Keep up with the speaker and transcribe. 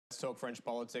talk French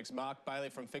politics. Mark Bayley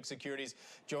from FIIG Securities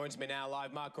joins me now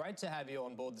live. Mark, great to have you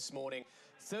on board this morning.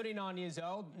 39 years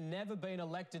old, never been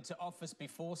elected to office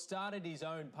before, started his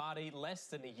own party less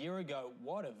than a year ago.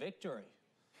 What a victory.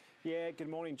 Yeah, good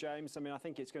morning, James. I mean, I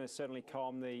think it's going to certainly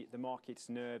calm the market's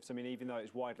nerves. I mean, even though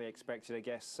it's widely expected, I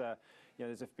guess,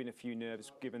 there's been a few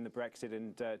nerves given the Brexit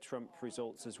and Trump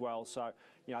results as well. So,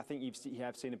 I think you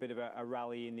have seen a bit of a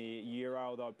rally in the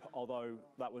euro, although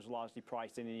that was largely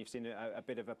priced in, and you've seen a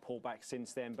bit of a pullback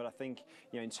since then. But I think,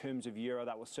 in terms of euro,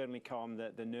 that will certainly calm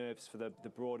the nerves for the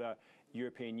broader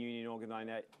European Union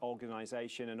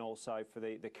organisation and also for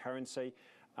the currency.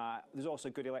 There's also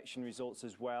good election results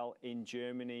as well in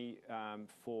Germany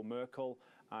for Merkel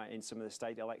in some of the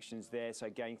state elections there. So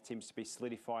again, seems to be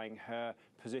solidifying her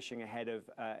position ahead of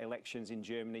elections in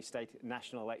Germany,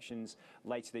 national elections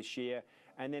later this year.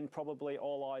 And then probably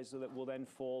all eyes that will then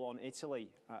fall on Italy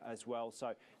as well.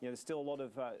 So, there's still a lot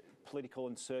of political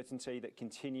uncertainty that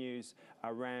continues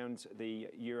around the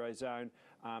Eurozone.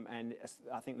 And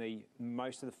I think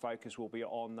most of the focus will be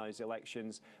on those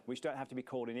elections, which don't have to be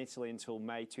called in Italy until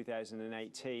May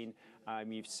 2018.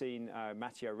 You've seen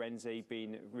Matteo Renzi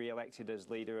being re-elected as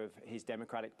leader of his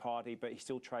Democratic Party, but he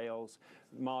still trails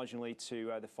marginally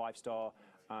to the five-star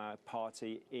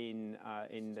party in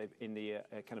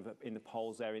the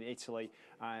polls there in Italy,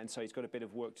 and so he's got a bit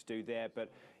of work to do there.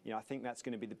 But I think that's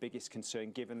going to be the biggest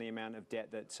concern, given the amount of debt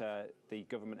that the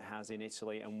government has in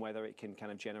Italy, and whether it can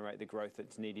kind of generate the growth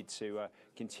that's needed to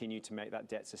continue to make that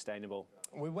debt sustainable.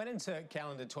 We went into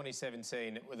calendar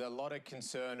 2017 with a lot of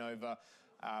concern over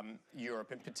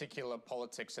Europe, in particular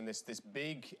politics, and this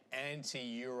big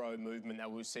anti-Euro movement that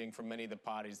we're seeing from many of the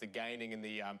parties, the gaining in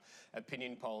the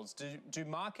opinion polls. Do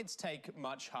markets take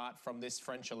much heart from this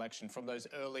French election, from those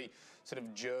early sort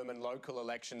of German local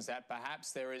elections, that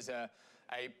perhaps there is a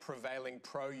prevailing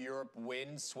pro-Europe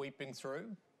wind sweeping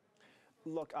through?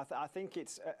 Look, I think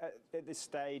it's at this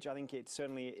stage, I think it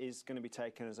certainly is going to be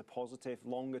taken as a positive.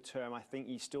 Longer term, I think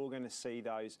you're still going to see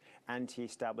those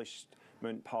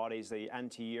anti-establishment parties, the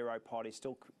anti-Euro parties,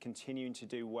 still continuing to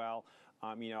do well.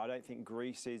 I don't think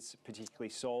Greece is particularly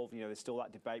solved. There's still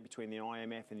that debate between the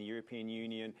IMF and the European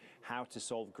Union, how to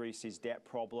solve Greece's debt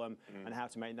problem and how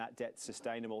to make that debt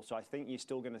sustainable. So I think you're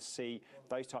still going to see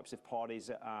those types of parties,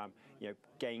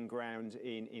 gain ground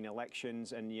in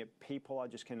elections, and people are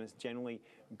just kind of generally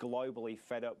globally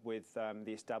fed up with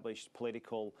the established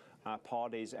political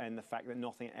parties and the fact that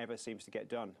nothing ever seems to get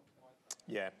done.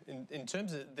 Yeah, in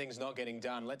terms of things not getting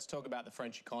done, let's talk about the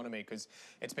French economy, because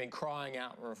it's been crying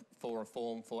out for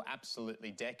reform for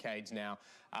absolutely decades now.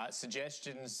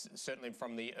 Suggestions, certainly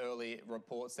from the early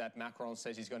reports, that Macron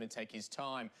says he's going to take his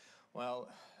time. Well,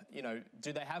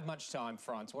 do they have much time,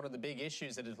 France? One of the big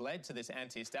issues that has led to this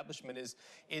anti-establishment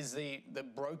is the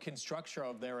broken structure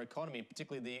of their economy,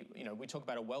 particularly we talk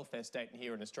about a welfare state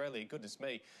here in Australia. Goodness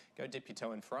me, go dip your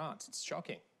toe in France. It's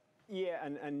shocking. Yeah,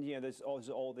 and there's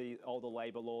also all the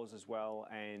labour laws as well,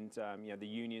 and the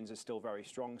unions are still very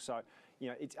strong. So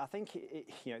I think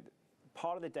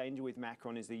part of the danger with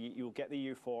Macron is that you'll get the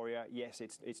euphoria. Yes,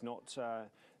 it's not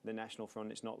the National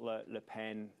Front, it's not Le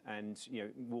Pen, and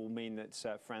will mean that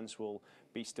France will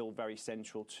be still very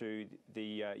central to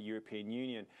the European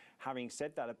Union. Having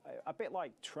said that, a bit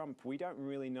like Trump, we don't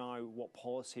really know what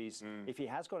policies, if he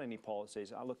has got any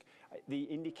policies. Look, the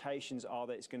indications are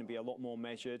that it's going to be a lot more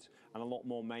measured and a lot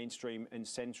more mainstream and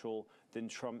central than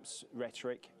Trump's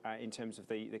rhetoric in terms of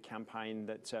the campaign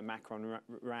that Macron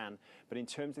ran. But in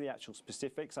terms of the actual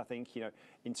specifics, I think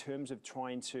in terms of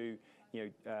trying to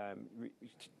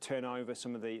turn over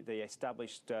some of the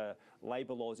established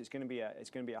labour laws, it's going to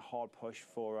be a hard push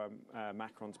for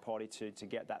Macron's party to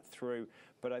get that through.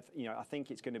 But I think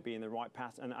it's going to be in the right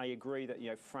path, and I agree that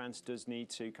France does need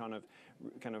to kind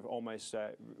of almost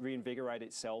reinvigorate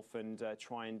itself and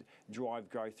try and drive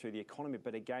growth through the economy.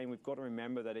 But again, we've got to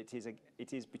remember that it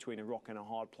is between a rock and a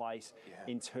hard place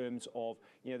in terms of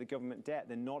the government debt.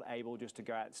 They're not able just to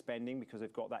go out spending because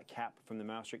they've got that cap from the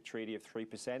Maastricht Treaty of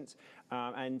 3%.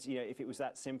 And if it was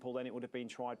that simple, then it would have been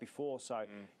tried before. So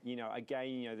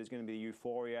again, there's going to be the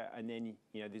euphoria, and then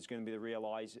there's going to be the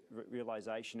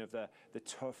realization of the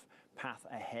tough path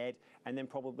ahead, and then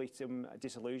probably some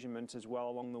disillusionment as well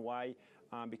along the way,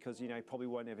 because probably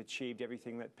won't have achieved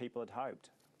everything that people had hoped.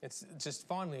 It's just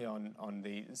finally on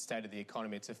the state of the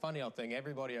economy. It's a funny old thing.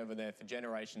 Everybody over there for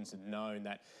generations had known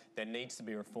that there needs to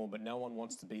be reform, but no one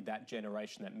wants to be that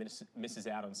generation that misses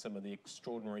out on some of the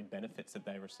extraordinary benefits that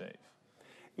they receive.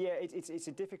 Yeah, it's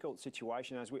a difficult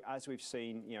situation, as we've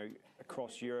seen,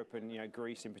 across Europe and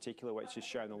Greece in particular, where it's just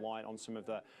shown the light on some of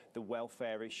the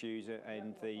welfare issues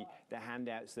and the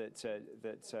handouts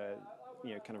that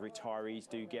kind of retirees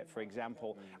do get, for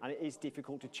example. And it is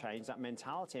difficult to change that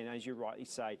mentality. And as you rightly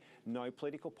say, no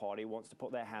political party wants to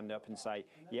put their hand up and say,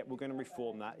 yeah, we're going to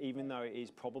reform that, even though it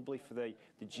is probably for the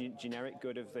generic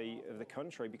good of the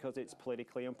country, because it's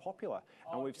politically unpopular.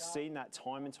 And we've seen that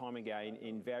time and time again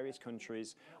in various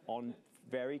countries on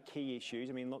very key issues.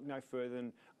 I mean, look no further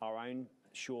than our own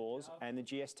shores and the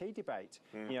GST debate.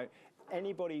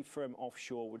 Anybody from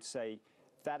offshore would say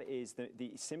that is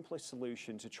the simplest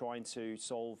solution to trying to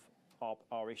solve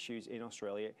our issues in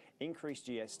Australia. Increase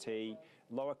GST,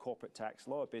 lower corporate tax,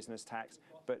 lower business tax,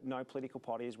 but no political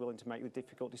party is willing to make the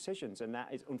difficult decisions. And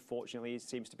that is, unfortunately, it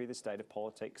seems to be the state of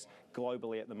politics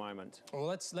globally at the moment. Well,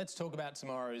 let's talk about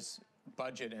tomorrow's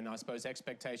budget and I suppose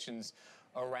expectations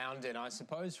around it. I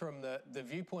suppose from the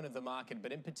viewpoint of the market,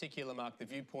 but in particular, Mark, the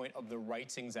viewpoint of the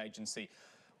ratings agency.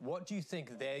 What do you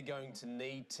think they're going to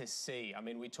need to see? I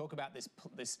mean, we talk about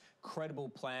this credible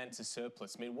plan to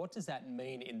surplus. I mean, what does that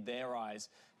mean in their eyes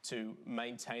to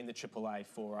maintain the AAA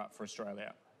for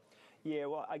Australia? Yeah,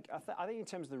 well, I think in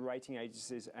terms of the rating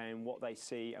agencies and what they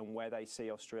see and where they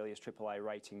see Australia's AAA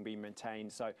rating being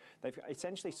maintained, so they've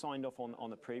essentially signed off on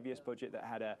the previous budget that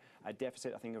had a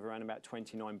deficit, I think, of around about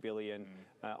 29 billion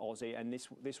Aussie, and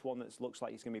this one that looks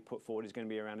like it's going to be put forward is going to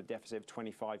be around a deficit of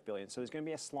 25 billion. So there's going to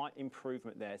be a slight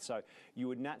improvement there. So you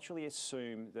would naturally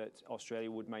assume that Australia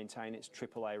would maintain its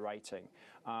AAA rating.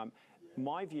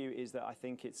 My view is that I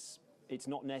think it's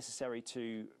not necessary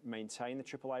to maintain the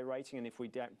AAA rating, and if we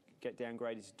don't get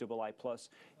downgraded to AA+,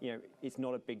 it's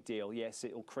not a big deal. Yes,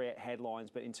 it will create headlines,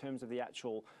 but in terms of the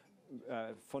actual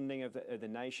funding of the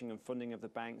nation and funding of the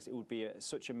banks, it would be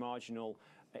such a marginal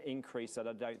increase that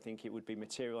I don't think it would be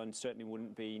material, and certainly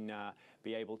wouldn't be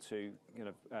able to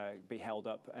be held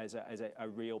up as a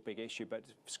real big issue. But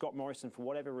Scott Morrison, for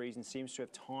whatever reason, seems to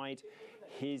have tied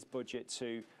his budget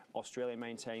to Australia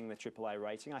maintaining the AAA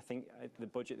rating. I think the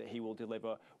budget that he will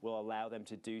deliver will allow them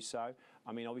to do so.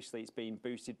 I mean, obviously, it's been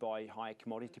boosted by higher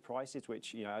commodity prices,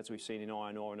 which, as we've seen in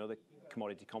iron ore and other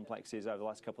commodity complexes over the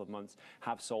last couple of months,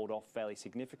 have sold off fairly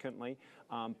significantly.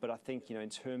 But I think, in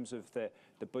terms of the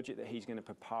budget that he's going to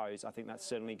propose, I think that's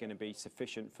certainly going to be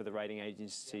sufficient for the rating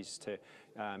agencies to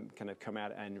kind of come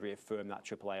out and reaffirm that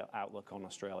AAA outlook on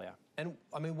Australia. And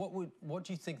I mean, what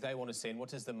do you think they want to see, and what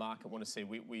does the market want to see?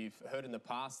 We've heard in the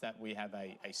past that we have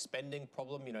a spending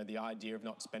problem, the idea of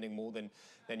not spending more than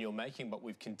you're making, but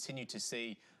we've continued to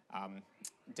see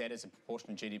debt as a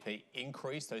proportion of GDP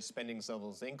increase, those spending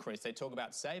levels increase. They talk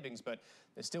about savings, but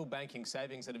they're still banking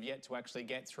savings that have yet to actually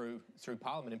get through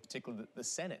Parliament, in particular the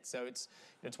Senate. So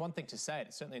it's one thing to say it,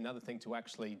 it's certainly another thing to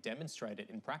actually demonstrate it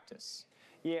in practice.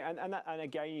 Yeah, and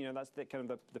again, that's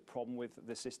the problem with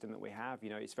the system that we have.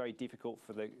 It's very difficult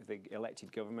for the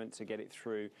elected government to get it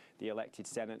through the elected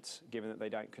Senate, given that they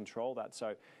don't control that.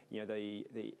 So,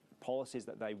 the policies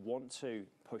that they want to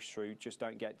push through just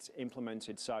don't get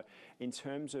implemented. So in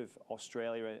terms of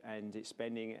Australia and its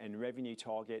spending and revenue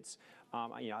targets,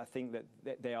 I think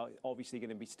that they are obviously going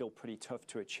to be still pretty tough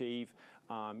to achieve.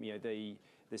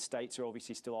 The states are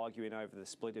obviously still arguing over the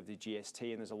split of the GST,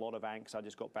 and there's a lot of angst. I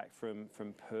just got back from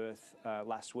Perth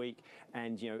last week,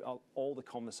 and all the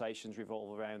conversations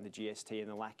revolve around the GST and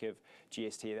the lack of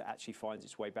GST that actually finds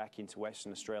its way back into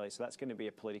Western Australia. So that's going to be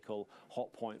a political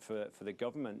hot point for the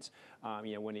government,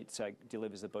 when it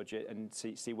delivers the budget, and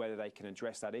see whether they can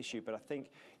address that issue. But I think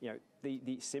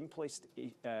the simplest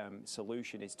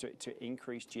solution is to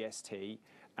increase GST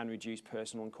and reduce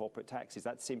personal and corporate taxes.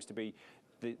 That seems to be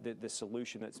the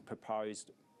solution that's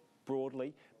proposed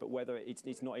broadly, but whether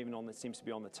it's not even seems to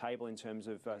be on the table in terms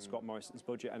of Scott Morrison's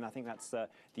budget, and I think that's the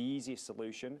easiest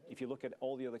solution. If you look at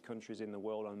all the other countries in the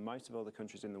world, and most of other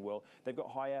countries in the world, they've got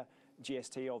higher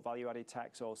GST or value-added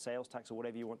tax or sales tax or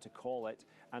whatever you want to call it,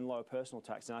 and lower personal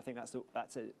tax. And I think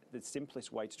that's the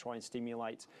simplest way to try and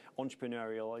stimulate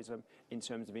entrepreneurialism in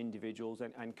terms of individuals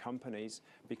and companies,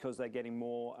 because they're getting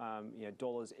more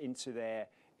dollars into their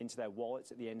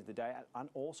wallets at the end of the day, and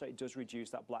also it does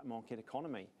reduce that black market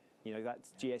economy. That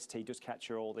GST does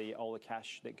capture all the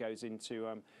cash that goes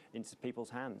into people's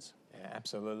hands. Yeah,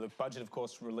 absolutely. The budget, of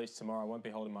course, released tomorrow. I won't be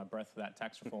holding my breath for that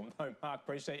tax reform, though. Mark,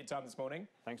 appreciate your time this morning.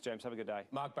 Thanks, James. Have a good day.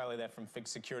 Mark Bayley there from FIIG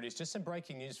Securities. Just some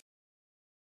breaking news.